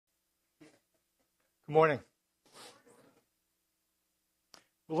Good morning.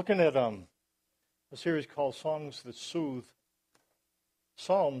 We're looking at a series called Songs That Soothe.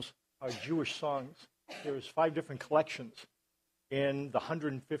 Psalms are Jewish songs. There's 5 different collections in the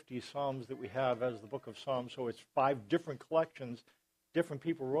 150 Psalms that we have as the book of Psalms. So it's 5 different collections. Different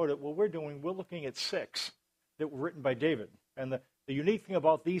people wrote it. What we're looking at 6 that were written by David. And the unique thing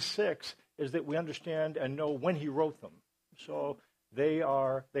about these 6 is that we understand and know when he wrote them. So they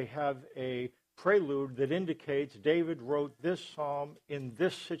have a prelude that indicates David wrote this psalm in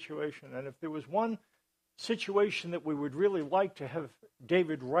this situation. And if there was one situation that we would really like to have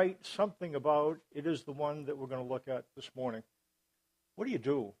David write something about, it is the one that we're going to look at this morning. What do you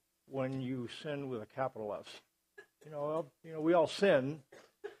do when you sin with a capital S? You know, we all sin,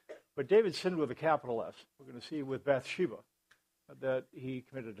 but David sinned with a capital S. We're going to see with Bathsheba that he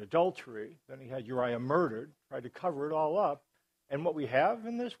committed adultery. Then he had Uriah murdered, tried to cover it all up. And what we have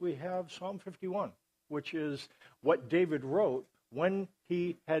in this, we have Psalm 51, which is what David wrote when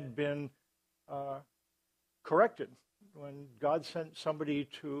he had been corrected, when God sent somebody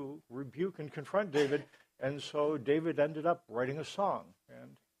to rebuke and confront David. And so David ended up writing a song.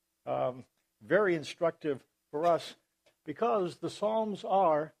 And very instructive for us because the Psalms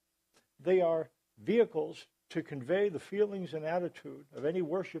are vehicles to convey the feelings and attitude of any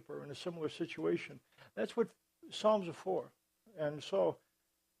worshiper in a similar situation. That's what Psalms are for. And so,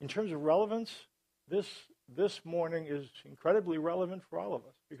 in terms of relevance, this morning is incredibly relevant for all of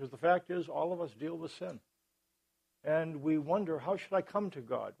us because the fact is all of us deal with sin. And we wonder, how should I come to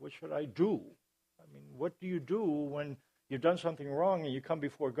God? What should I do? I mean, what do you do when you've done something wrong and you come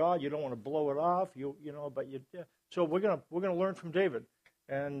before God? You don't want to blow it off, So we're gonna learn from David.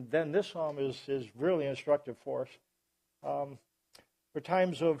 And then this psalm is really instructive for us. For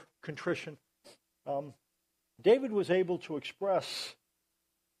times of contrition, David was able to express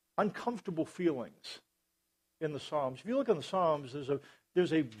uncomfortable feelings in the Psalms. If you look in the Psalms,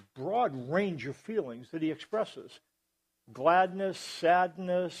 there's a broad range of feelings that he expresses. Gladness,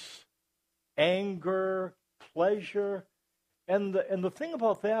 sadness, anger, pleasure. And the thing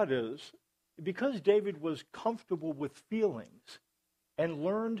about that is, because David was comfortable with feelings and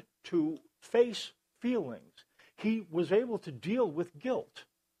learned to face feelings, he was able to deal with guilt.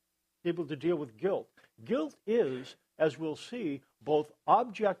 Guilt is, as we'll see, both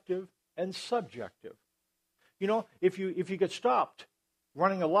objective and subjective. You know, if you get stopped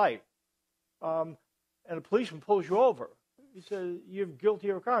running a light and a policeman pulls you over, he says, you're guilty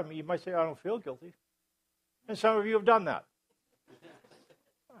of a crime. You might say, I don't feel guilty. And some of you have done that.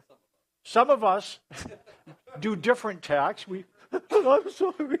 Some of us do different tacks. I'm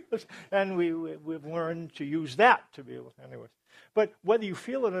sorry. And we've learned to use that to be able to, anyways. But whether you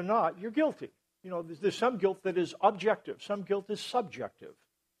feel it or not, you're guilty. You know, there's some guilt that is objective. Some guilt is subjective.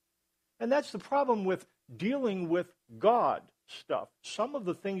 And that's the problem with dealing with God stuff. Some of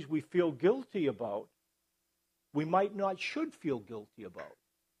the things we feel guilty about, we might not should feel guilty about.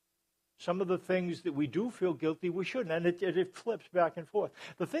 Some of the things that we do feel guilty, we shouldn't. And it flips back and forth.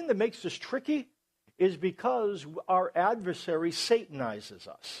 The thing that makes this tricky is because our adversary Satanizes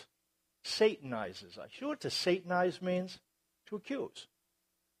us. Satanizes us. You know what to Satanize means? To accuse.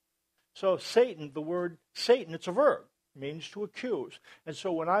 So Satan, the word Satan, it's a verb. It means to accuse. And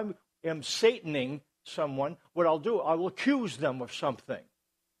so when I am Sataning someone, what I'll do, I will accuse them of something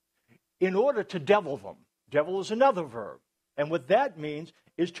in order to devil them. Devil is another verb. And what that means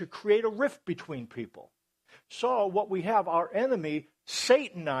is to create a rift between people. So what we have, our enemy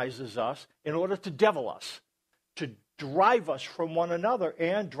Satanizes us in order to devil us, to drive us from one another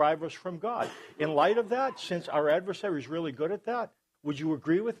and drive us from God. In light of that, since our adversary is really good at that, would you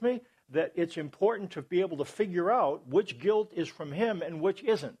agree with me that it's important to be able to figure out which guilt is from him and which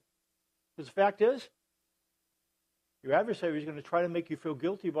isn't? Because the fact is, your adversary is going to try to make you feel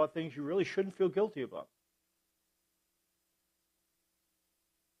guilty about things you really shouldn't feel guilty about.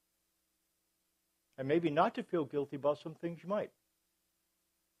 And maybe not to feel guilty about some things you might.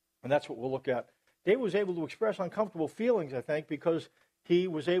 And that's what we'll look at. David was able to express uncomfortable feelings, I think, because he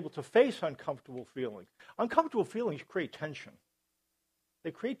was able to face uncomfortable feelings. Uncomfortable feelings create tension.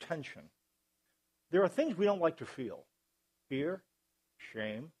 They create tension. There are things we don't like to feel. Fear,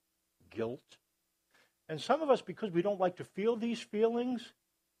 shame, guilt. And some of us, because we don't like to feel these feelings,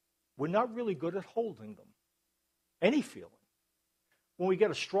 we're not really good at holding them. Any feeling. When we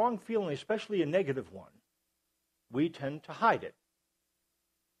get a strong feeling, especially a negative one, we tend to hide it.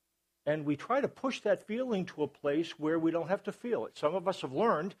 And we try to push that feeling to a place where we don't have to feel it. Some of us have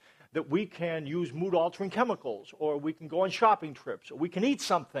learned that we can use mood-altering chemicals, or we can go on shopping trips, or we can eat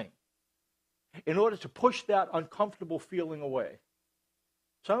something in order to push that uncomfortable feeling away.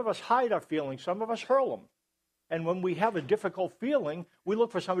 Some of us hide our feelings. Some of us hurl them. And when we have a difficult feeling, we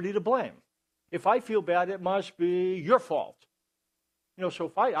look for somebody to blame. If I feel bad, it must be your fault. So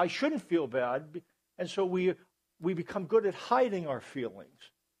if I shouldn't feel bad. And so we become good at hiding our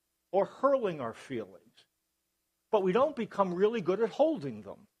feelings or hurling our feelings. But we don't become really good at holding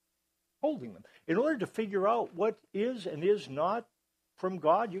them. In order to figure out what is and is not from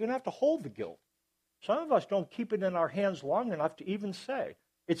God, you're going to have to hold the guilt. Some of us don't keep it in our hands long enough to even say.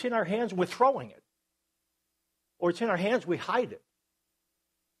 It's in our hands, we're throwing it. Or it's in our hands, we hide it.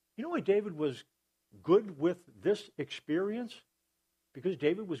 You know why David was good with this experience? Because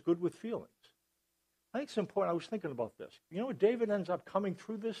David was good with feelings. I think it's important. I was thinking about this. You know what David ends up coming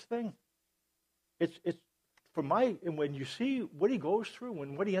through this thing? It's and when you see what he goes through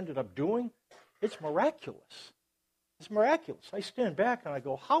and what he ended up doing, it's miraculous. It's miraculous. I stand back and I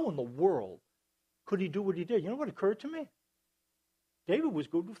go, how in the world could he do what he did? You know what occurred to me? David was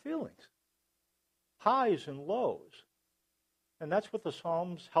good with feelings. Highs and lows. And that's what the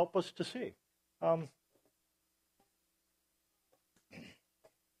Psalms help us to see.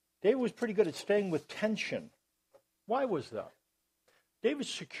 David was pretty good at staying with tension. Why was that? David's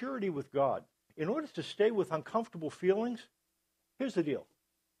security with God. In order to stay with uncomfortable feelings, here's the deal.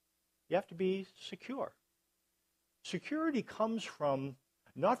 You have to be secure. Security comes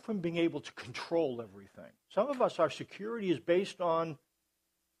not from being able to control everything. Some of us, our security is based on,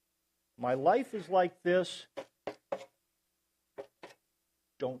 my life is like this,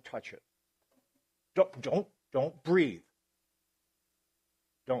 don't touch it. Don't breathe.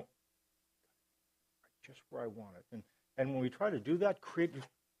 Don't. Just where I want it. And when we try to do that,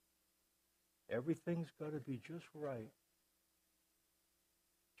 everything's got to be just right.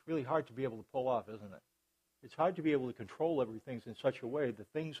 It's really hard to be able to pull off, isn't it? It's hard to be able to control everything in such a way that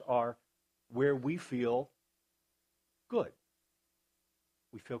things are where we feel good.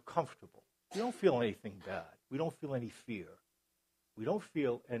 We feel comfortable. We don't feel anything bad. We don't feel any fear. We don't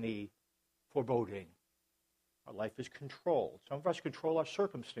feel any foreboding. Our life is controlled. Some of us control our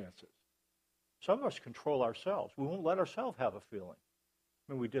circumstances. Some of us control ourselves. We won't let ourselves have a feeling.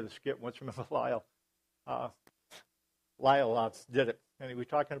 I mean, we did a skit once. Remember Lyle? Lyle did it. And he was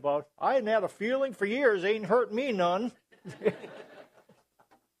talking about, I hadn't had a feeling for years. Ain't hurt me none.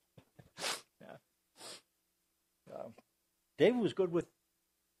 David was good with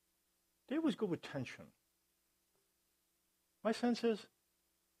tension. My sense is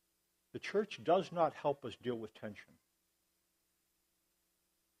the church does not help us deal with tension.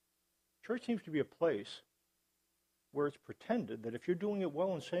 Church seems to be a place where it's pretended that if you're doing it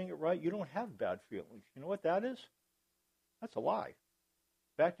well and saying it right, you don't have bad feelings. You know what that is? That's a lie.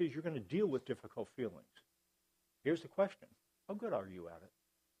 The fact is, you're going to deal with difficult feelings. Here's the question. How good are you at it?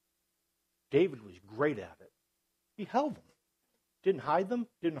 David was great at it. He held them. Didn't hide them,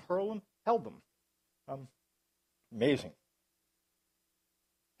 didn't hurl them, held them. Amazing.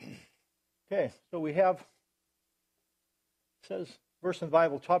 Okay, so we have, it says, verse in the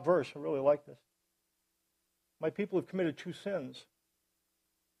Bible, top verse, I really like this. My people have committed 2 sins.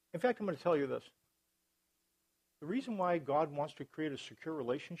 In fact, I'm going to tell you this. The reason why God wants to create a secure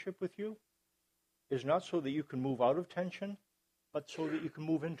relationship with you is not so that you can move out of tension, but so that you can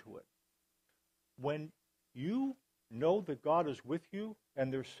move into it. When you know that God is with you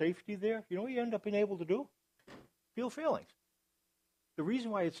and there's safety there, you know what you end up being able to do? Feel feelings. The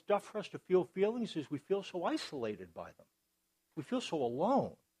reason why it's tough for us to feel feelings is we feel so isolated by them. We feel so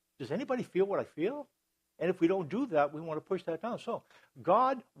alone. Does anybody feel what I feel? And if we don't do that, we want to push that down. So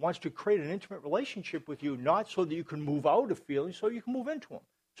God wants to create an intimate relationship with you, not so that you can move out of feelings, so you can move into them,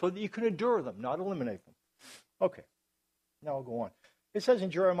 so that you can endure them, not eliminate them. Okay, now I'll go on. It says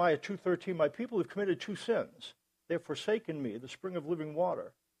in Jeremiah 2:13, my people have committed 2 sins. They have forsaken me, the spring of living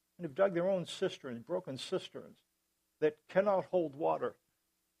water, and have dug their own cisterns, broken cisterns that cannot hold water.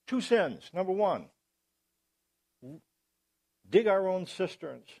 2 sins. Number 1, dig our own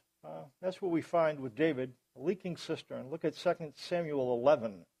cisterns. That's what we find with David, a leaking cistern. Look at 2 Samuel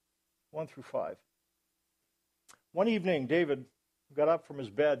 11, 1-5. One evening, David got up from his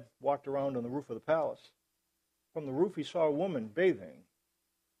bed, walked around on the roof of the palace. From the roof, he saw a woman bathing.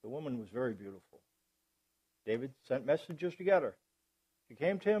 The woman was very beautiful. David sent messengers to get her. She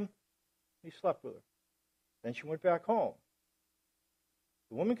came to him. He slept with her. Then she went back home.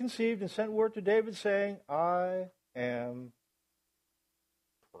 The woman conceived and sent word to David saying, I am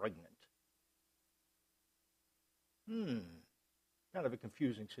pregnant. Kind of a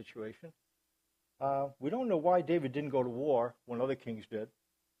confusing situation. We don't know why David didn't go to war when other kings did.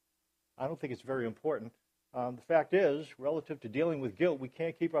 I don't think it's very important. The fact is, relative to dealing with guilt, we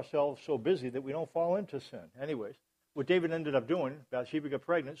can't keep ourselves so busy that we don't fall into sin. Anyways, what David ended up doing, Bathsheba got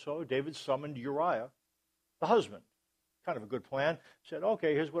pregnant, so David summoned Uriah, the husband. Kind of a good plan. Said,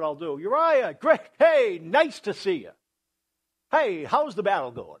 okay, here's what I'll do. Uriah, great. Hey, nice to see you. Hey, how's the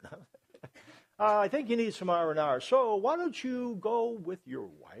battle going? I think you need some R&R. So why don't you go with your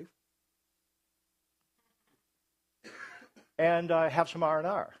wife and have some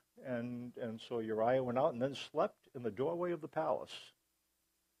R&R? And so Uriah went out and then slept in the doorway of the palace.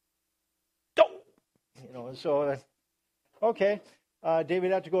 And so, okay,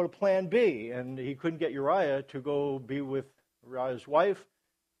 David had to go to plan B, and he couldn't get Uriah to go be with Uriah's wife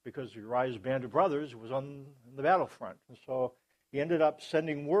because Uriah's band of brothers was on the battlefront. And so he ended up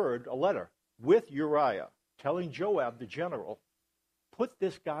sending word, a letter, with Uriah, telling Joab, the general, put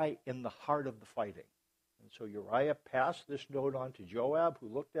this guy in the heart of the fighting. And so Uriah passed this note on to Joab, who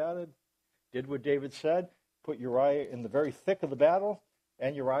looked at it, did what David said, put Uriah in the very thick of the battle,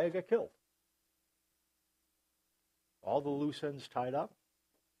 and Uriah got killed. All the loose ends tied up,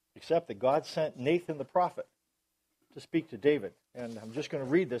 except that God sent Nathan the prophet to speak to David. And I'm just going to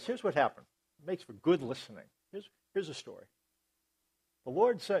read this. Here's what happened. It makes for good listening. Here's a story. The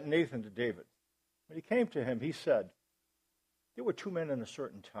Lord sent Nathan to David. When he came to him, he said, there were two men in a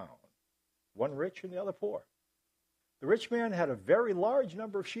certain town, one rich and the other poor. The rich man had a very large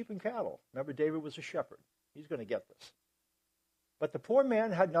number of sheep and cattle. Remember, David was a shepherd. He's going to get this. But the poor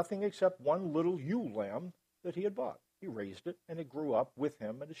man had nothing except one little ewe lamb that he had bought. He raised it, and it grew up with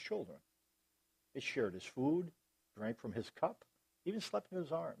him and his children. It shared his food, drank from his cup, even slept in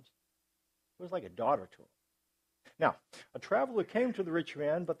his arms. It was like a daughter to him. Now, a traveler came to the rich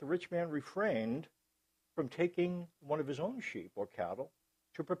man, but the rich man refrained from taking one of his own sheep or cattle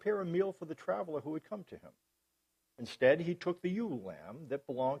to prepare a meal for the traveler who had come to him. Instead, he took the ewe lamb that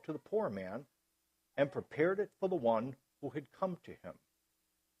belonged to the poor man and prepared it for the one who had come to him.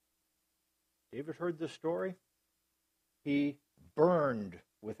 David heard this story. He burned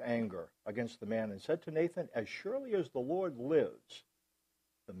with anger against the man and said to Nathan, as surely as the Lord lives,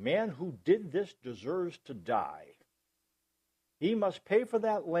 the man who did this deserves to die. He must pay for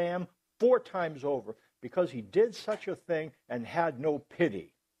that lamb 4 times over because he did such a thing and had no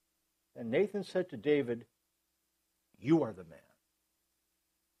pity. And Nathan said to David, you are the man.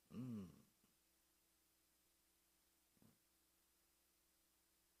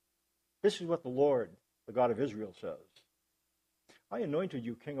 This is what the Lord, the God of Israel, says. I anointed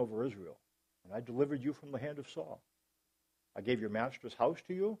you king over Israel, and I delivered you from the hand of Saul. I gave your master's house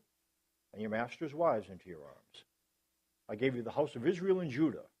to you, and your master's wives into your arms. I gave you the house of Israel and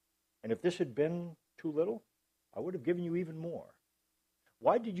Judah, and if this had been too little, I would have given you even more.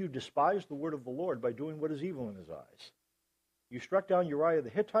 Why did you despise the word of the Lord by doing what is evil in his eyes? You struck down Uriah the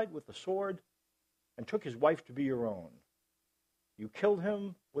Hittite with the sword and took his wife to be your own. You killed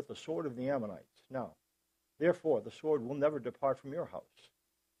him with the sword of the Ammonites. Now, therefore, the sword will never depart from your house,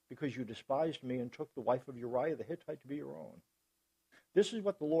 because you despised me and took the wife of Uriah the Hittite to be your own. This is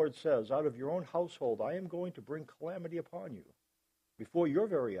what the Lord says, out of your own household I am going to bring calamity upon you. Before your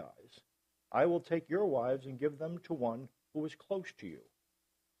very eyes, I will take your wives and give them to one who is close to you,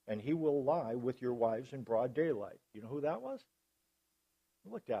 and he will lie with your wives in broad daylight. You know who that was?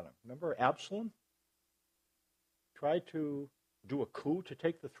 I looked at him. Remember Absalom? Tried to do a coup to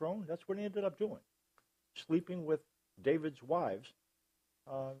take the throne? That's what he ended up doing. Sleeping with David's wives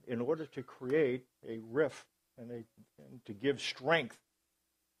in order to create a rift and to give strength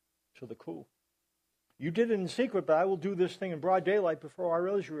to the coup. You did it in secret, but I will do this thing in broad daylight before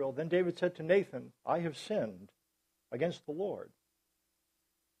our Israel. Then David said to Nathan, I have sinned against the Lord.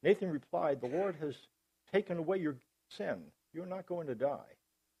 Nathan replied, the Lord has taken away your sin. You're not going to die.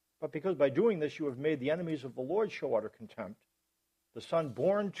 But because by doing this you have made the enemies of the Lord show utter contempt, the son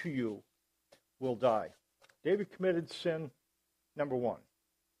born to you will die. David committed sin number one.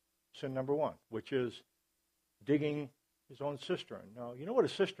 Sin number one, which is digging his own cistern. Now, you know what a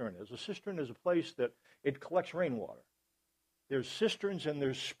cistern is? A cistern is a place that it collects rainwater. There's cisterns and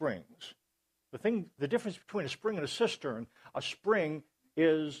there's springs. The difference between a spring and a spring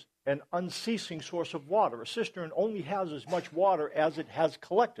is an unceasing source of water. A cistern only has as much water as it has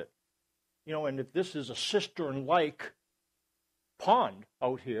collected. And if this is a cistern-like pond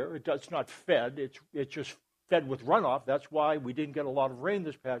out here, it's not fed, it's just fed with runoff. That's why we didn't get a lot of rain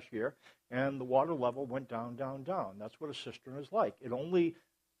this past year, and the water level went down, down, down. That's what a cistern is like. It only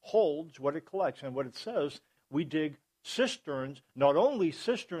holds what it collects, and what it says, we dig cisterns, not only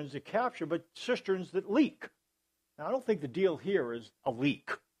cisterns that capture, but cisterns that leak. Now, I don't think the deal here is a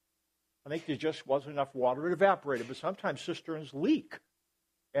leak. I think there just wasn't enough water, it evaporated, but sometimes cisterns leak,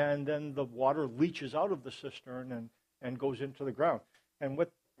 and then the water leaches out of the cistern and goes into the ground. And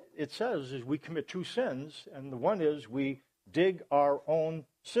what it says is we commit two sins, and the one is we dig our own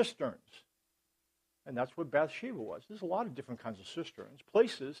cisterns. And that's what Bathsheba was. There's a lot of different kinds of cisterns,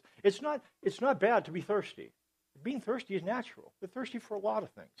 places. It's not bad to be thirsty. Being thirsty is natural. We're thirsty for a lot of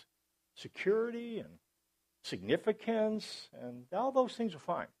things. Security and significance, and all those things are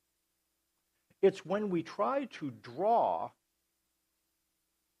fine. It's when we try to draw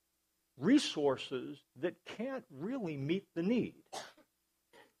resources that can't really meet the need.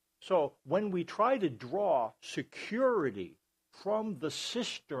 So when we try to draw security from the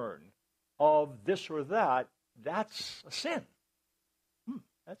cistern of this or that, that's a sin.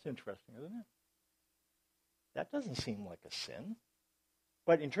 That's interesting, isn't it? That doesn't seem like a sin.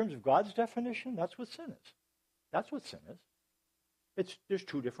 But in terms of God's definition, that's what sin is. That's what sin is. There's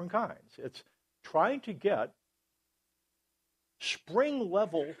two different kinds. It's trying to get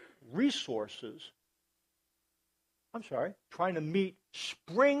spring-level resources, trying to meet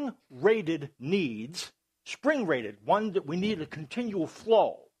spring-rated needs, spring-rated, one that we need a continual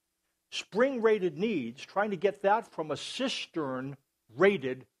flow, spring-rated needs, trying to get that from a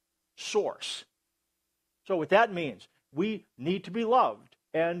cistern-rated source. So what that means, we need to be loved,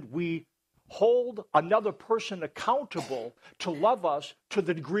 and we hold another person accountable to love us to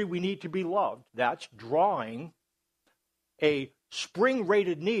the degree we need to be loved. That's drawing a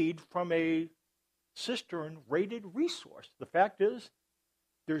spring-rated need from a cistern-rated resource. The fact is,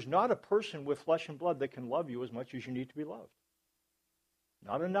 there's not a person with flesh and blood that can love you as much as you need to be loved.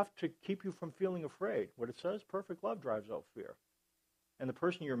 Not enough to keep you from feeling afraid. What it says, perfect love drives out fear. And the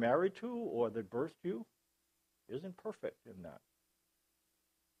person you're married to or that birthed you isn't perfect in that.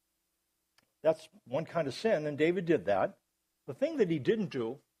 That's one kind of sin, and David did that. The thing that he didn't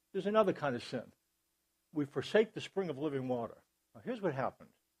do is another kind of sin. We forsake the spring of living water. Now, here's what happened.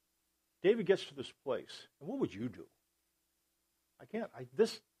 David gets to this place, and what would you do?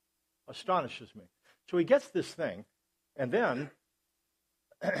 This astonishes me. So he gets this thing, and then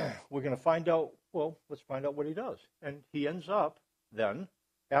we're going to find out, let's find out what he does. And he ends up then,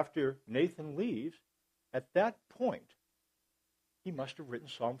 after Nathan leaves, at that point, he must have written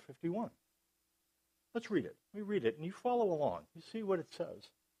Psalm 51. Let's read it. We read it, and you follow along. You see what it says.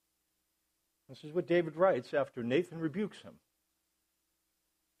 This is what David writes after Nathan rebukes him.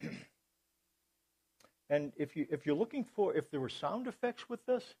 And if you're looking for, if there were sound effects with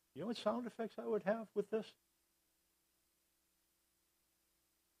this, you know what sound effects I would have with this?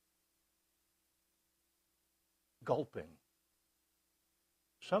 Gulping.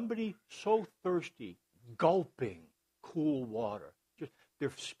 Somebody so thirsty, gulping cool water. Just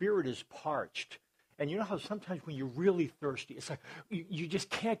their spirit is parched. And you know how sometimes when you're really thirsty, it's like you just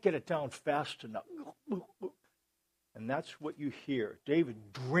can't get it down fast enough. And that's what you hear.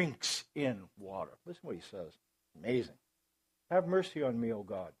 David drinks in water. Listen to what he says. Amazing. Have mercy on me, O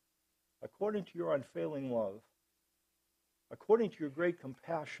God, according to your unfailing love, according to your great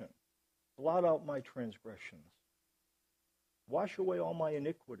compassion, blot out my transgressions. Wash away all my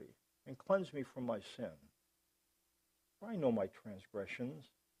iniquity and cleanse me from my sin. For I know my transgressions,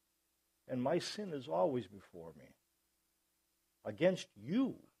 and my sin is always before me. Against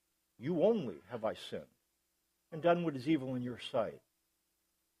you, you only have I sinned, and done what is evil in your sight,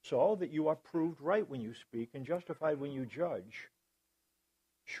 so that you are proved right when you speak and justified when you judge.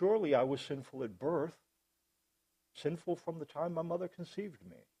 Surely I was sinful at birth, sinful from the time my mother conceived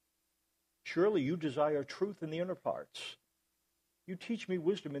me. Surely you desire truth in the inner parts. You teach me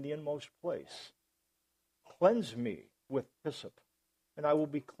wisdom in the inmost place. Cleanse me with hyssop, and I will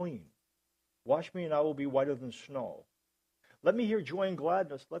be clean. Wash me, and I will be whiter than snow. Let me hear joy and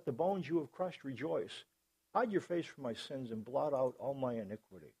gladness. Let the bones you have crushed rejoice. Hide your face from my sins and blot out all my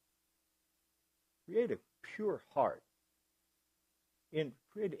iniquity. Create a pure heart.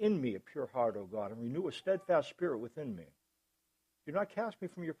 Create in me a pure heart, O God, and renew a steadfast spirit within me. Do not cast me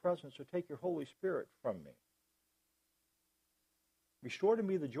from your presence or take your Holy Spirit from me. Restore to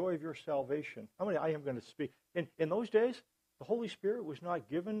me the joy of your salvation. How many I am going to speak? In those days, the Holy Spirit was not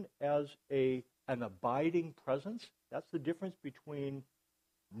given as an abiding presence. That's the difference between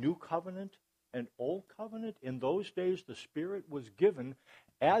New Covenant and Old Covenant. In those days, the Spirit was given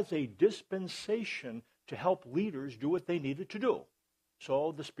as a dispensation to help leaders do what they needed to do.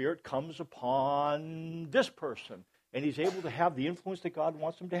 So the Spirit comes upon this person, and he's able to have the influence that God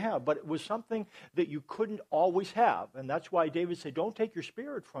wants him to have. But it was something that you couldn't always have, and that's why David said, don't take your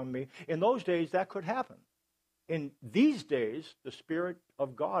Spirit from me. In those days, that could happen. In these days, the Spirit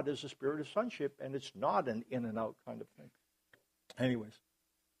of God is a spirit of sonship, and it's not an in and out kind of thing. Anyways,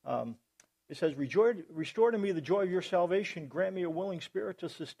 it says, restore to me the joy of your salvation. Grant me a willing spirit to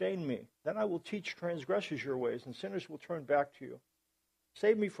sustain me. Then I will teach transgressors your ways, and sinners will turn back to you.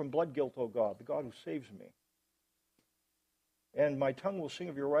 Save me from blood guilt, O God, the God who saves me. And my tongue will sing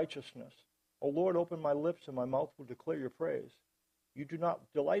of your righteousness. O Lord, open my lips, and my mouth will declare your praise. You do not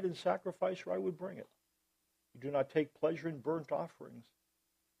delight in sacrifice, or I would bring it. You do not take pleasure in burnt offerings.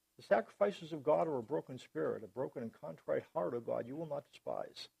 The sacrifices of God are a broken spirit, a broken and contrite heart, O God, you will not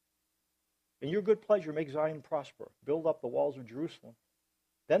despise. In your good pleasure, make Zion prosper. Build up the walls of Jerusalem.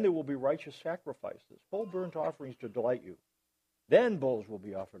 Then there will be righteous sacrifices, whole burnt offerings to delight you. Then bulls will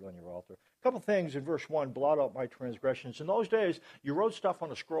be offered on your altar. A couple things in verse 1, blot out my transgressions. In those days, you wrote stuff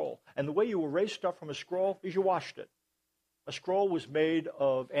on a scroll, and the way you erase stuff from a scroll is you washed it. A scroll was made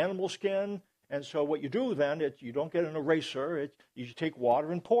of animal skin, and so what you do then, you don't get an eraser, you take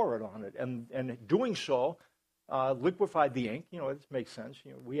water and pour it on it. And doing so, liquefied the ink. It makes sense.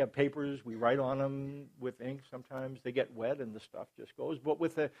 We have papers, we write on them with ink. Sometimes they get wet and the stuff just goes. But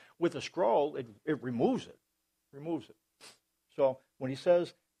with a scroll, it removes it. So when he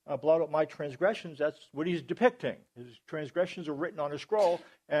says, blot out my transgressions, that's what he's depicting. His transgressions are written on a scroll,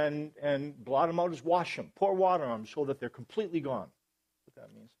 and blot them out is wash them. Pour water on them so that they're completely gone. That's what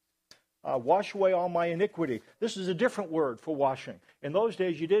that means. Wash away all my iniquity. This is a different word for washing. In those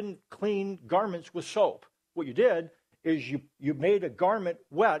days, you didn't clean garments with soap. What you did is you made a garment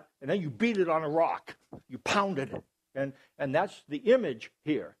wet, and then you beat it on a rock. You pounded it. And that's the image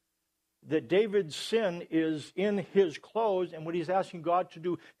here. That David's sin is in his clothes, and what he's asking God to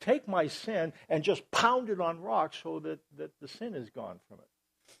do, take my sin and just pound it on rocks so that the sin is gone from it.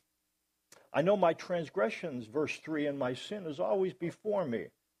 I know my transgressions, verse 3, and my sin is always before me.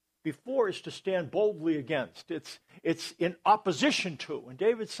 Before is to stand boldly against. It's in opposition to. And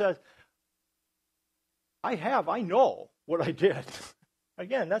David says, I know what I did.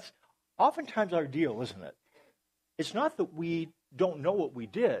 Again, that's oftentimes our deal, isn't it? It's not that we don't know what we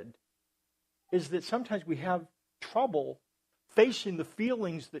did, is that sometimes we have trouble facing the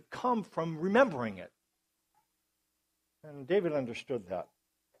feelings that come from remembering it. And David understood that.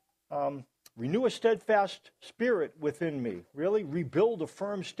 Renew a steadfast spirit within me. Really? Rebuild a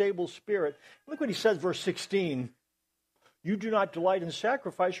firm, stable spirit. Look what he says, verse 16. You do not delight in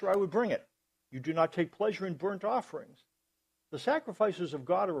sacrifice, or I would bring it. You do not take pleasure in burnt offerings. The sacrifices of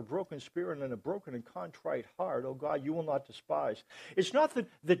God are a broken spirit and a broken and contrite heart. Oh God, you will not despise. It's not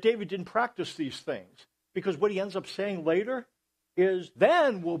that David didn't practice these things, because what he ends up saying later is,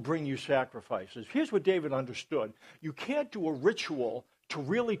 then we'll bring you sacrifices. Here's what David understood. You can't do a ritual to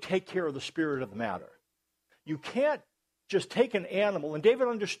really take care of the spirit of the matter. You can't just take an animal, and David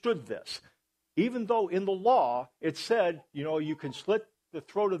understood this. Even though in the law it said, you can slit the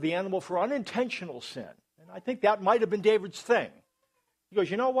throat of the animal for unintentional sin. And I think that might have been David's thing. He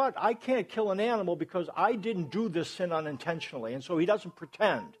goes, you know what? I can't kill an animal because I didn't do this sin unintentionally. And so he doesn't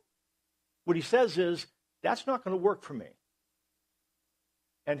pretend. What he says is, that's not going to work for me.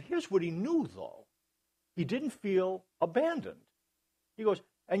 And here's what he knew, though. He didn't feel abandoned. He goes,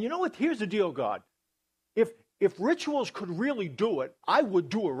 and you know what? Here's the deal, God. If rituals could really do it, I would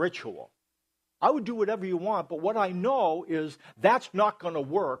do a ritual. I would do whatever you want, but what I know is that's not going to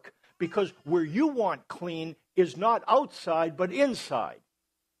work, because where you want clean is not outside, but inside.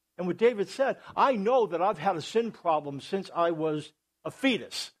 And what David said, I know that I've had a sin problem since I was a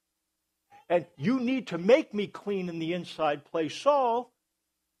fetus. And you need to make me clean in the inside place. So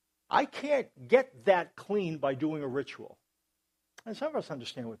I can't get that clean by doing a ritual. And some of us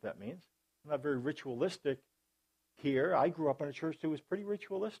understand what that means. I'm not very ritualistic here. I grew up in a church that was pretty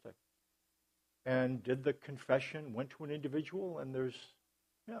ritualistic. And did the confession, went to an individual, and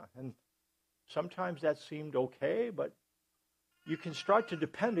and sometimes that seemed okay, but you can start to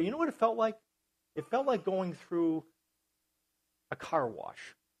depend. You know what it felt like? It felt like going through a car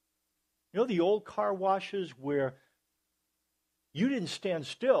wash. The old car washes where you didn't stand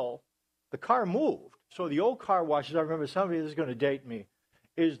still, the car moved. So the old car washes, I remember somebody that's going to date me,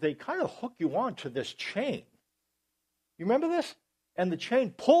 is they kind of hook you onto this chain. You remember this? And the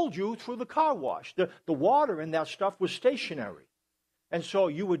chain pulled you through the car wash. The water in that stuff was stationary. And so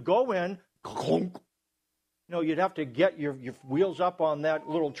you would go in, clunk. You'd have to get your wheels up on that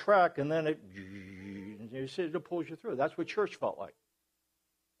little track, and then it pulls you through. That's what church felt like.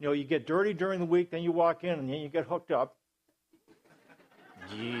 You get dirty during the week, then you walk in, and then you get hooked up.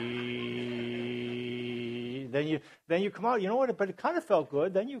 Then you come out. You know what? But it kind of felt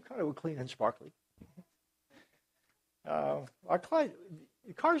good. Then you kind of were clean and sparkly.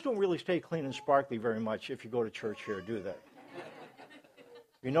 Cars don't really stay clean and sparkly very much if you go to church here, do they?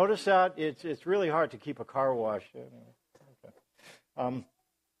 You notice that? It's really hard to keep a car wash. Okay.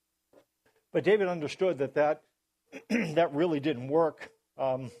 But David understood that that really didn't work.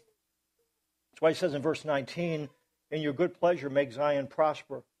 That's why he says in verse 19, In your good pleasure, make Zion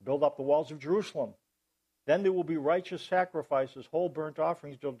prosper. Build up the walls of Jerusalem. Then there will be righteous sacrifices, whole burnt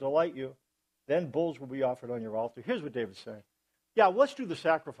offerings to delight you. Then bulls will be offered on your altar. Here's what David's saying. Yeah, let's do the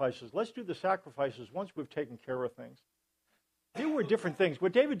sacrifices. Let's do the sacrifices once we've taken care of things. There were different things.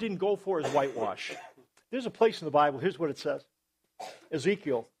 What David didn't go for is whitewash. There's a place in the Bible. Here's what it says.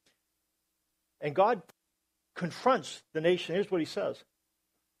 Ezekiel. And God confronts the nation. Here's what he says.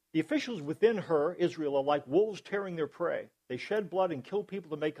 The officials within her, Israel, are like wolves tearing their prey. They shed blood and kill people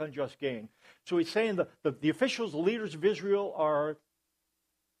to make unjust gain. So he's saying the officials, the leaders of Israel are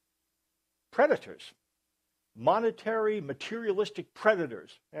predators. Monetary, materialistic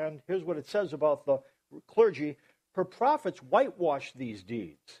predators. And here's what it says about the clergy. Her prophets whitewash these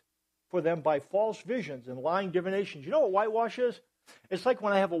deeds for them by false visions and lying divinations. You know what whitewash is? It's like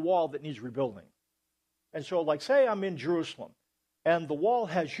when I have a wall that needs rebuilding. And so, like, say I'm in Jerusalem, and the wall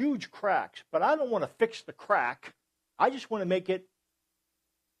has huge cracks, but I don't want to fix the crack. I just want to make it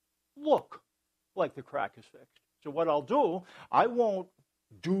look like the crack is fixed. So what I'll do, I won't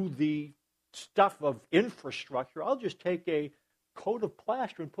do the stuff of infrastructure. I'll just take a coat of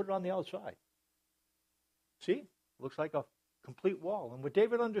plaster and put it on the outside. See? Looks like a complete wall. And what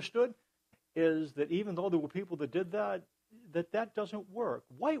David understood is that even though there were people that did that, that doesn't work.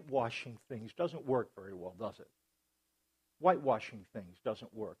 Whitewashing things doesn't work very well, does it? Whitewashing things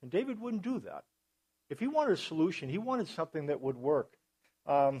doesn't work. And David wouldn't do that. If he wanted a solution, he wanted something that would work.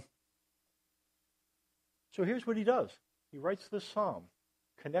 So here's what he does. He writes this psalm,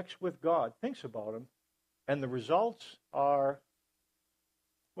 connects with God, thinks about him, and the results are,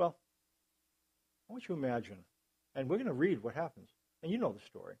 well, I want you to imagine, and we're going to read what happens. And you know the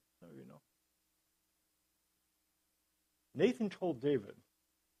story. You know. Nathan told David,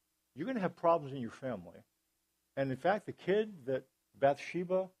 you're going to have problems in your family. And in fact, the kid that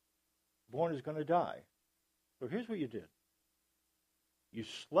Bathsheba born is going to die. So here's what you did. You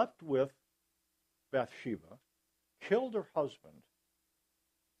slept with Bathsheba, killed her husband,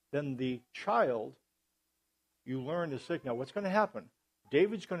 then the child, you learn is sick. Now, what's going to happen?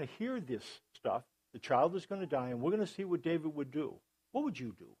 David's going to hear this stuff. The child is going to die, and we're going to see what David would do. What would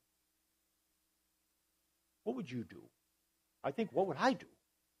you do? What would you do? I think, what would I do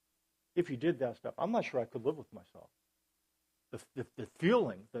if you did that stuff? I'm not sure I could live with myself. The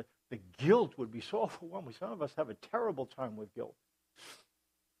feeling, the guilt would be so overwhelming. Some of us have a terrible time with guilt.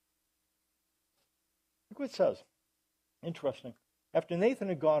 Look what it says. Interesting. After Nathan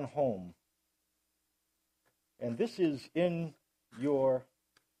had gone home, and this is in your,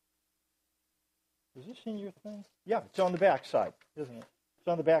 is this in your thing? Yeah, it's on the back side, isn't it? It's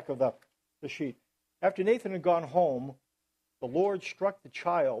on the back of the sheet. After Nathan had gone home, the Lord struck the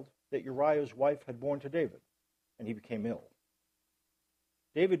child that Uriah's wife had borne to David, and he became ill.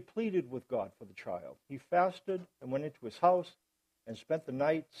 David pleaded with God for the child. He fasted and went into his house and spent the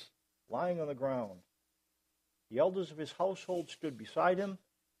nights lying on the ground. The elders of his household stood beside him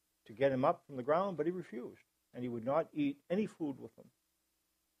to get him up from the ground, but he refused, and he would not eat any food with them.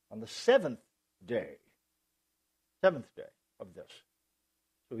 On the seventh day of this,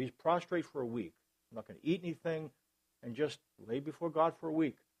 so he's prostrate for a week, not going to eat anything, and just lay before God for a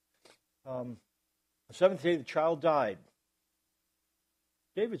week. The seventh day, the child died.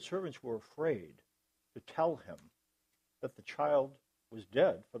 David's servants were afraid to tell him that the child was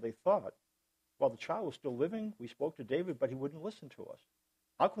dead, for they thought, while the child was still living, we spoke to David, but he wouldn't listen to us.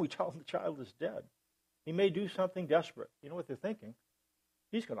 How can we tell him the child is dead? He may do something desperate. You know what they're thinking?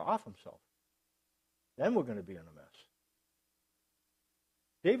 He's going to off himself. Then we're going to be in a mess.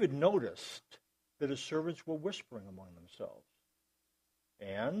 David noticed that his servants were whispering among themselves.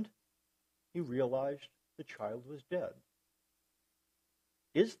 And he realized the child was dead.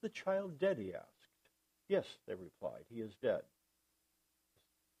 Is the child dead, he asked. Yes, they replied, he is dead.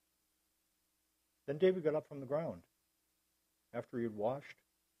 Then David got up from the ground. After he had washed,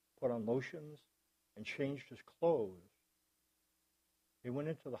 put on lotions, and changed his clothes, he went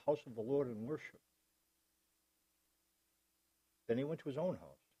into the house of the Lord and worshiped. Then he went to his own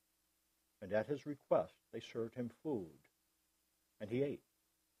house, and at his request they served him food, and he ate.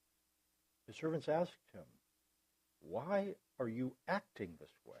 His servants asked him, "Why are you acting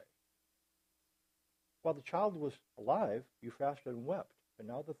this way? While the child was alive, you fasted and wept, but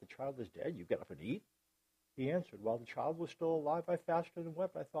now that the child is dead, you get up and eat?" He answered, "While the child was still alive, I fasted and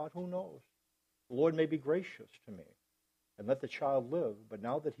wept. I thought, who knows? The Lord may be gracious to me and let the child live, but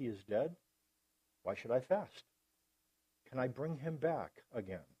now that he is dead, why should I fast? Can I bring him back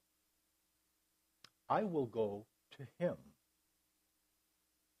again? I will go to him,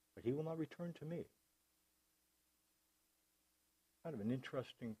 but he will not return to me." Kind of an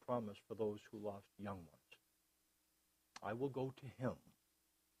interesting promise for those who lost young ones. I will go to him.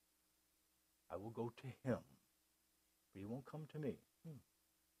 I will go to him, but he won't come to me.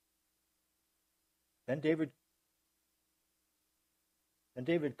 Then David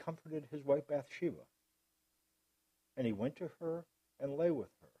comforted his wife Bathsheba, and he went to her and lay with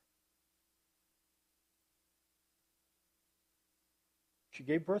her. She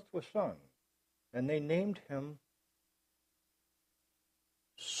gave birth to a son, and they named him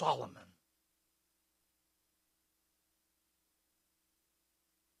Solomon.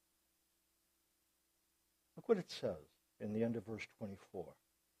 Look what it says in the end of verse 24.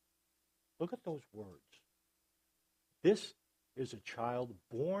 Look at those words. This is a child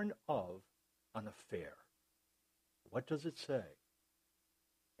born of an affair. What does it say?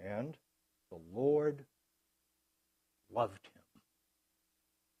 And the Lord loved him.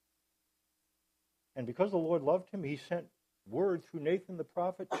 And because the Lord loved him, he sent word through Nathan the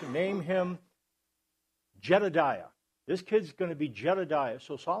prophet to name him Jedediah. This kid's going to be Jedediah.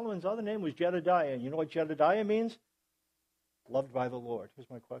 So Solomon's other name was Jedediah. And you know what Jedediah means? Loved by the Lord. Here's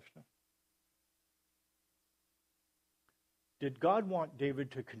my question. Did God want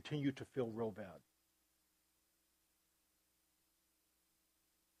David to continue to feel real bad?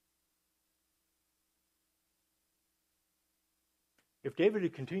 If David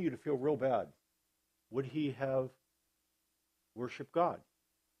had continued to feel real bad, would he have worshiped God?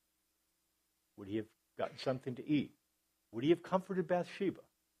 Would he have gotten something to eat? Would he have comforted Bathsheba?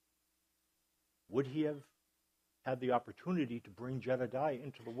 Would he have had the opportunity to bring Jedediah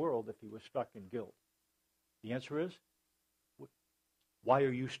into the world if he was stuck in guilt? The answer is, why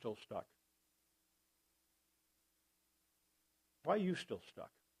are you still stuck? Why are you still stuck?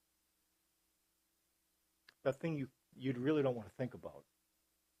 That thing you really don't want to think about.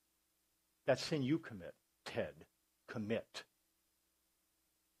 That sin you commit, Ted, commit.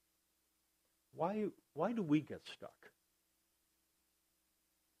 Why do we get stuck?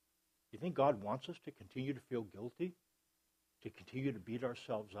 You think God wants us to continue to feel guilty? To continue to beat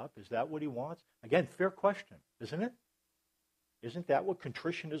ourselves up? Is that what he wants? Again, fair question, isn't it? Isn't that what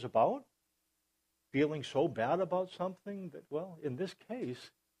contrition is about? Feeling so bad about something that, well, in this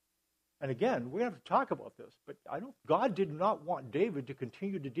case, and again, we have to talk about this, but God did not want David to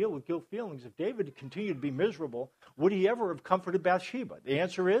continue to deal with guilt feelings. If David had continued to be miserable, would he ever have comforted Bathsheba? The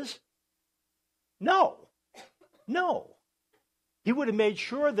answer is no. No. He would have made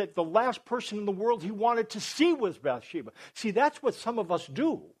sure that the last person in the world he wanted to see was Bathsheba. See, that's what some of us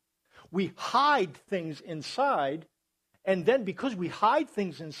do. We hide things inside, and then because we hide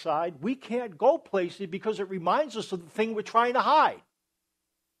things inside, we can't go places because it reminds us of the thing we're trying to hide.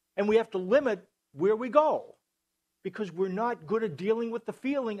 And we have to limit where we go because we're not good at dealing with the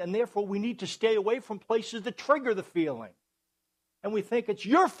feeling, and therefore we need to stay away from places that trigger the feeling. And we think it's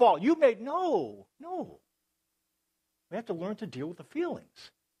your fault. No. We have to learn to deal with the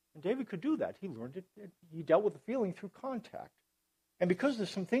feelings. And David could do that. He learned it. He dealt with the feeling through contact. And because there's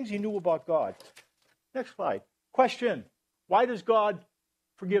some things he knew about God. Next slide. Question. Why does God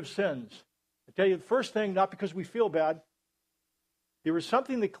forgive sins? I tell you the first thing, not because we feel bad. There is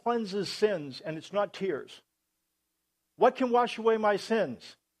something that cleanses sins, and it's not tears. What can wash away my sins?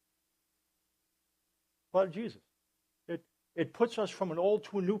 The blood of Jesus. It puts us from an old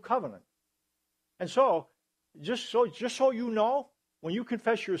to a new covenant. And so, just so you know, when you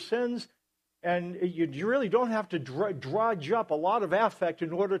confess your sins, and you really don't have to drudge up a lot of affect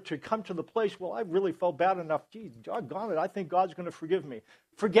in order to come to the place, well, I really felt bad enough. Gee, doggone it, I think God's going to forgive me.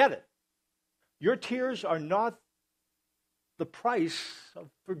 Forget it. Your tears are not the price of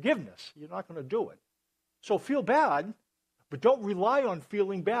forgiveness. You're not going to do it. So feel bad, but don't rely on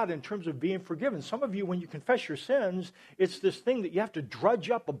feeling bad in terms of being forgiven. Some of you, when you confess your sins, it's this thing that you have to drudge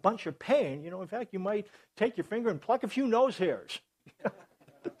up a bunch of pain. In fact, you might take your finger and pluck a few nose hairs.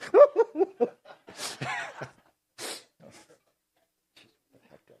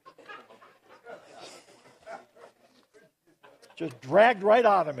 Just dragged right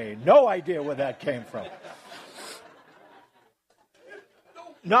out of me. No idea where that came from.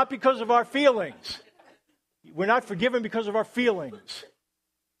 Not because of our feelings. We're not forgiven because of our feelings.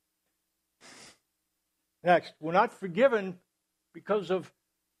 Next, we're not forgiven because of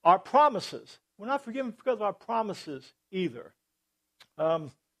our promises. We're not forgiven because of our promises either. There's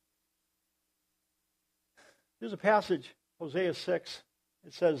a passage, Hosea 6.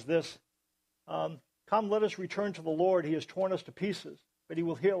 It says this, come, let us return to the Lord. He has torn us to pieces, but he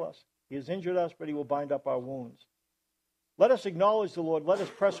will heal us. He has injured us, but he will bind up our wounds. Let us acknowledge the Lord. Let us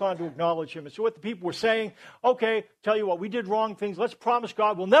press on to acknowledge him. And so what the people were saying, okay, tell you what, we did wrong things. Let's promise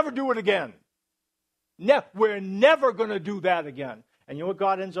God we'll never do it again. We're never going to do that again. And you know what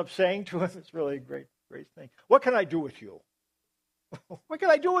God ends up saying to us? It's really great. Great thing. What can I do with you? What can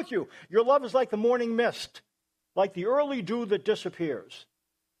I do with you? Your love is like the morning mist, like the early dew that disappears.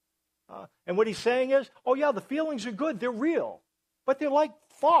 And what he's saying is, oh yeah, the feelings are good, they're real, but they're like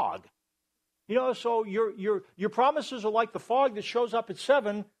fog. So your promises are like the fog that shows up at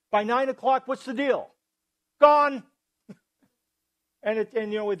 7. By 9 o'clock, what's the deal? Gone. And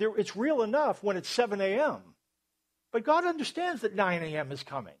it's real enough when it's 7 a.m. But God understands that 9 a.m. is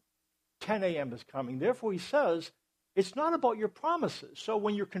coming. 10 a.m. is coming. Therefore, he says, it's not about your promises. So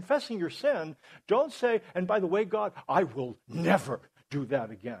when you're confessing your sin, don't say, and by the way, God, I will never do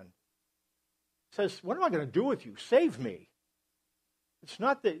that again. He says, what am I going to do with you? Save me. It's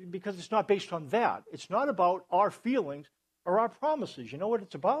not that, because it's not based on that. It's not about our feelings or our promises. You know what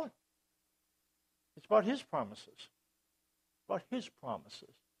it's about? It's about his promises. It's about his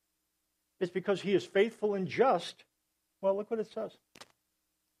promises. It's because he is faithful and just. Well, look what it says.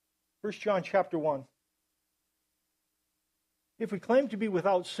 1 John chapter 1. If we claim to be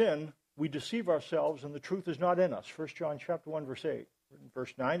without sin, we deceive ourselves and the truth is not in us. 1 John chapter 1, verse 8.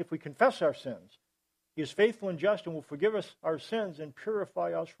 Verse 9, if we confess our sins, he is faithful and just and will forgive us our sins and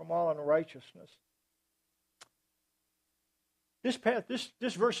purify us from all unrighteousness.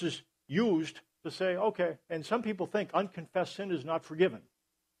 This verse is used to say, okay, and some people think unconfessed sin is not forgiven.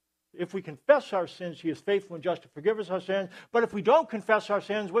 If we confess our sins, he is faithful and just to forgive us our sins. But if we don't confess our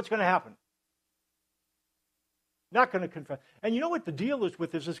sins, what's going to happen? Not going to confess. And you know what the deal is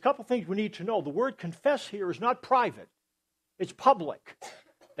with this? There's a couple things we need to know. The word confess here is not private. It's public.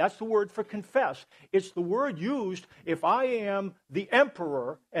 That's the word for confess. It's the word used if I am the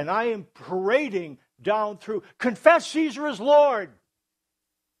emperor and I am parading down through, confess Caesar as Lord.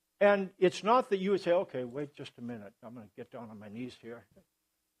 And it's not that you would say, okay, wait just a minute. I'm going to get down on my knees here.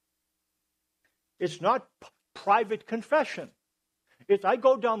 It's not private confession. It's I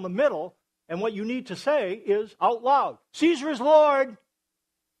go down the middle, and what you need to say is out loud, Caesar is Lord.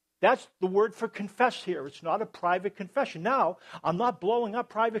 That's the word for confess here. It's not a private confession. Now, I'm not blowing up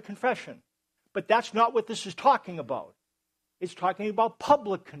private confession, but that's not what this is talking about. It's talking about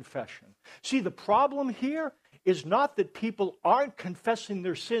public confession. See, the problem here is not that people aren't confessing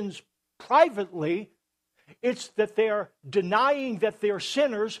their sins privately. It's that they're denying that they're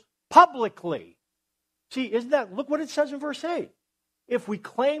sinners publicly. See, look what it says in verse 8. If we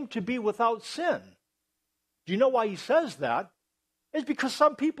claim to be without sin. Do you know why he says that? It's because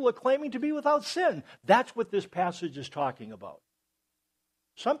some people are claiming to be without sin. That's what this passage is talking about.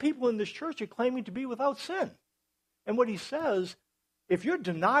 Some people in this church are claiming to be without sin. And what he says, if you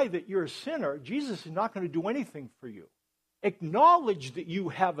deny that you're a sinner, Jesus is not going to do anything for you. Acknowledge that you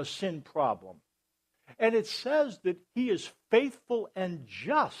have a sin problem. And it says that he is faithful and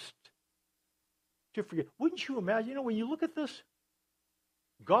just to forgive. Wouldn't you imagine, when you look at this,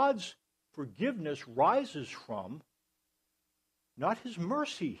 God's forgiveness rises from not his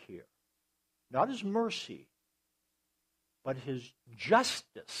mercy here, not his mercy, but his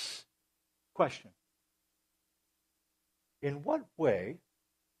justice. Question. In what way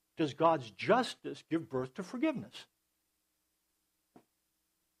does God's justice give birth to forgiveness?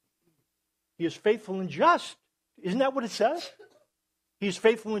 He is faithful and just. Isn't that what it says? He is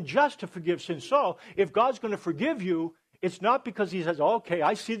faithful and just to forgive sin. So, if God's going to forgive you, it's not because he says, okay,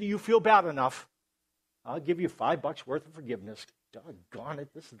 I see that you feel bad enough. I'll give you $5 worth of forgiveness. Doggone it,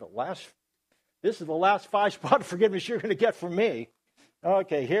 this is the last 5 spot of forgiveness you're going to get from me.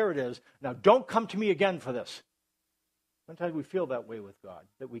 Okay, here it is. Now, don't come to me again for this. Sometimes we feel that way with God,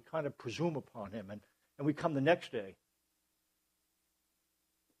 that we kind of presume upon him, and we come the next day.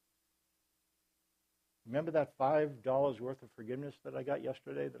 Remember that $5 worth of forgiveness that I got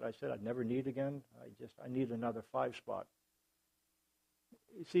yesterday that I said I'd never need again? I need another 5 spot.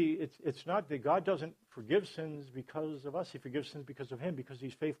 You see, it's not that God doesn't forgive sins because of us. He forgives sins because of him, because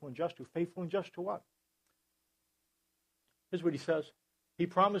he's faithful and just. Faithful and just to what? Here's what he says. He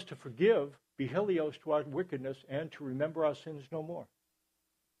promised to forgive, be helios to our wickedness, and to remember our sins no more.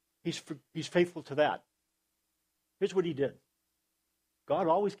 He's faithful to that. Here's what he did. God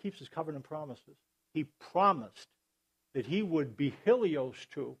always keeps his covenant promises. He promised that he would be helios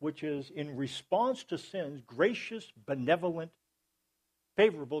to, which is in response to sins, gracious, benevolent,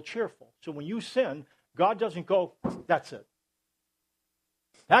 favorable, cheerful. So when you sin, God doesn't go, that's it.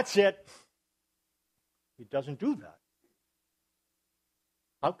 That's it. He doesn't do that.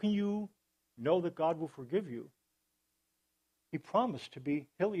 How can you know that God will forgive you? He promised to be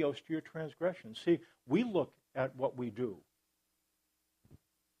helios to your transgressions. See, we look at what we do,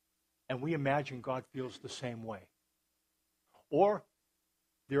 and we imagine God feels the same way. Or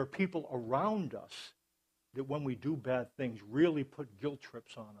there are people around us that when we do bad things really put guilt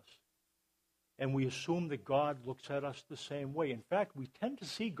trips on us. And we assume that God looks at us the same way. In fact, we tend to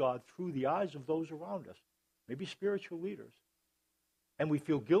see God through the eyes of those around us, maybe spiritual leaders. And we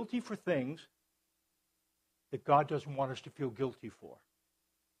feel guilty for things that God doesn't want us to feel guilty for.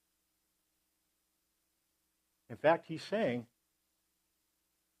 In fact, he's saying,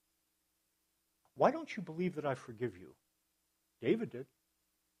 why don't you believe that I forgive you? David did.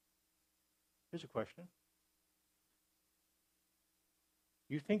 Here's a question.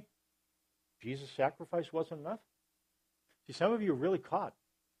 You think Jesus' sacrifice wasn't enough? See, some of you are really caught.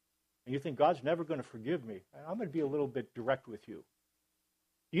 And you think God's never going to forgive me. I'm going to be a little bit direct with you.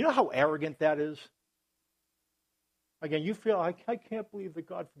 You know how arrogant that is? Again, you feel, I can't believe that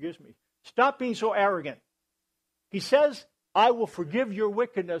God forgives me. Stop being so arrogant. He says, I will forgive your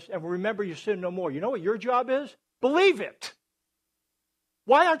wickedness and remember your sin no more. You know what your job is? Believe it.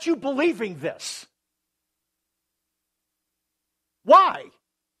 Why aren't you believing this? Why?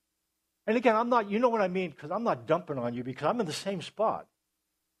 And again, I'm not, you know what I mean, because I'm not dumping on you because I'm in the same spot.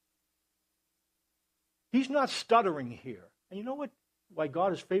 He's not stuttering here. And you know what? Why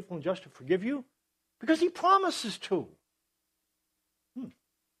God is faithful and just to forgive you? Because he promises to.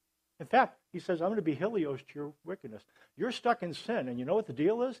 In fact, he says, I'm going to be Helios to your wickedness. You're stuck in sin, and you know what the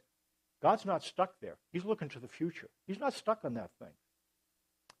deal is? God's not stuck there. He's looking to the future. He's not stuck on that thing.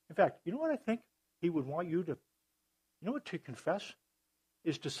 In fact, you know what I think he would want you to, you know what to confess?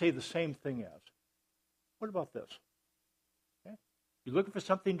 Is to say the same thing as. What about this? Okay? You're looking for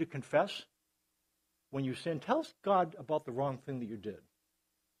something to confess? When you sin, tell God about the wrong thing that you did.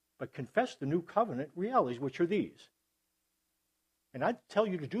 But confess the new covenant realities, which are these. And I tell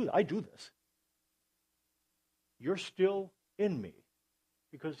you to do that. I do this. You're still in me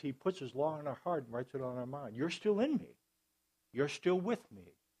because he puts his law in our heart and writes it on our mind. You're still in me. You're still with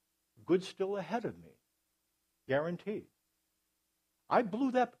me. Good still ahead of me. Guaranteed. I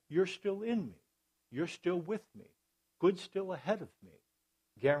blew that. You're still in me. You're still with me. Good still ahead of me.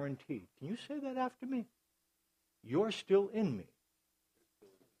 Guaranteed. Can you say that after me? You're still in me.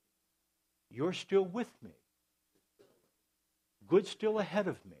 You're still with me. Good still ahead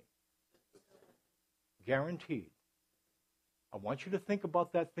of me. Guaranteed. I want you to think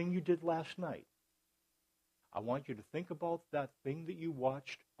about that thing you did last night. I want you to think about that thing that you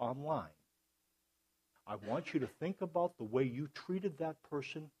watched online. I want you to think about the way you treated that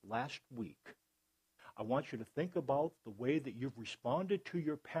person last week. I want you to think about the way that you've responded to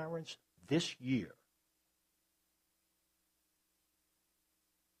your parents this year.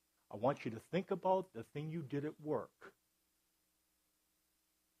 I want you to think about the thing you did at work.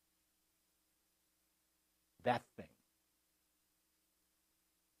 That thing.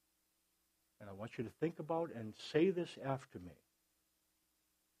 And I want you to think about and say this after me.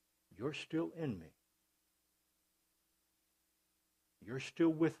 You're still in me. You're still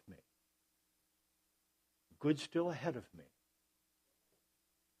with me. Good still ahead of me.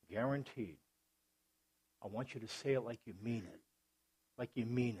 Guaranteed. I want you to say it like you mean it. Like you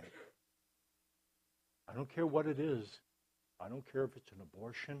mean it. I don't care what it is. I don't care if it's an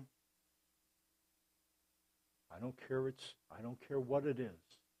abortion. I don't care what it is.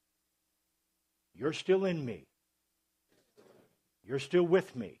 You're still in me. You're still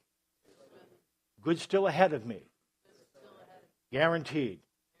with me. Good still ahead of me. Guaranteed.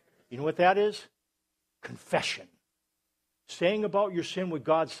 You know what that is? Confession. Saying about your sin what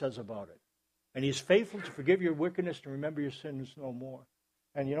God says about it. And he's faithful to forgive your wickedness and remember your sins no more.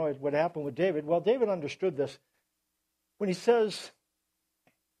 And you know what happened with David? Well, David understood this. When he says,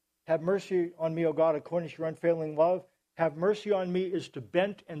 have mercy on me, O God, according to your unfailing love. Have mercy on me is to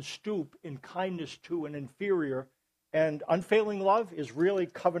bend and stoop in kindness to an inferior. And unfailing love is really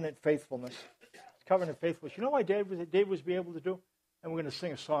covenant faithfulness. It's covenant faithfulness. You know why David was be able to do? And we're going to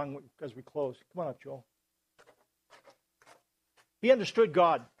sing a song as we close. Come on up, Joel. He understood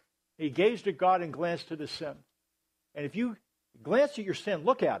God. He gazed at God and glanced at his sin. And if you glance at your sin,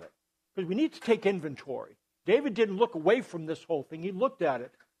 look at it. Because we need to take inventory. David didn't look away from this whole thing. He looked at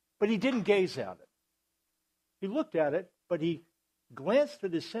it, but he didn't gaze at it. He looked at it, but he glanced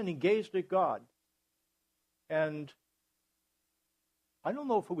at his sin. He gazed at God. And I don't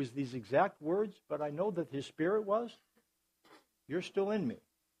know if it was these exact words, but I know that his spirit was, you're still in me.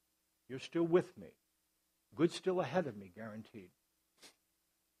 You're still with me. Good still ahead of me, guaranteed.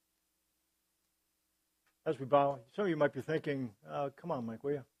 As we bow, some of you might be thinking, come on, Mike,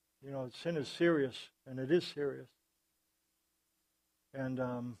 will you? You know, sin is serious, and it is serious. And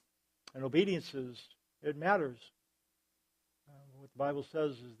obedience it matters. What the Bible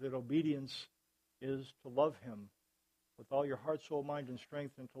says is that obedience is to love him with all your heart, soul, mind, and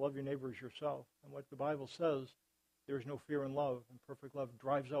strength, and to love your neighbor as yourself. And what the Bible says, there is no fear in love, and perfect love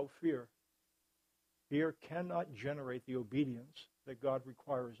drives out fear. Fear cannot generate the obedience that God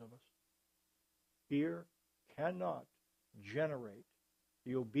requires of us. Fear cannot generate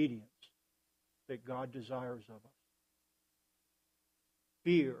the obedience that God desires of us.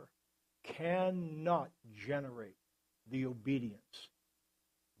 Fear cannot generate the obedience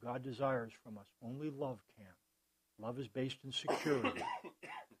God desires from us. Only love can. Love is based in security.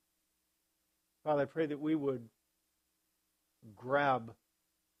 Father, I pray that we would grab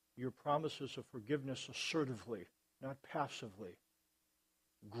your promises of forgiveness assertively, not passively.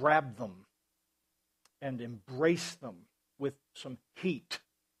 Grab them and embrace them with some heat,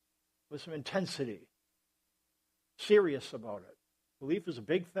 with some intensity. Serious about it. Belief is a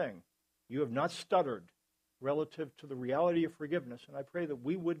big thing. You have not stuttered relative to the reality of forgiveness, and I pray that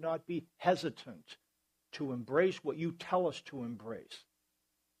we would not be hesitant to embrace what you tell us to embrace,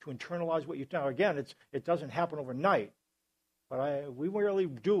 to internalize what you tell. Again, it doesn't happen overnight, but we really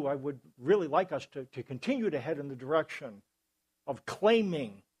do. I would really like us to continue to head in the direction of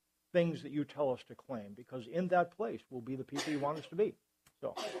claiming things that you tell us to claim, because in that place we'll be the people you want us to be.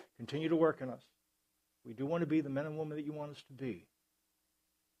 So continue to work in us. We do want to be the men and women that you want us to be,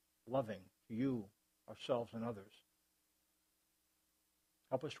 loving to you, ourselves, and others.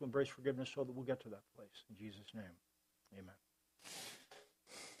 Help us to embrace forgiveness so that we'll get to that place. In Jesus' name, amen.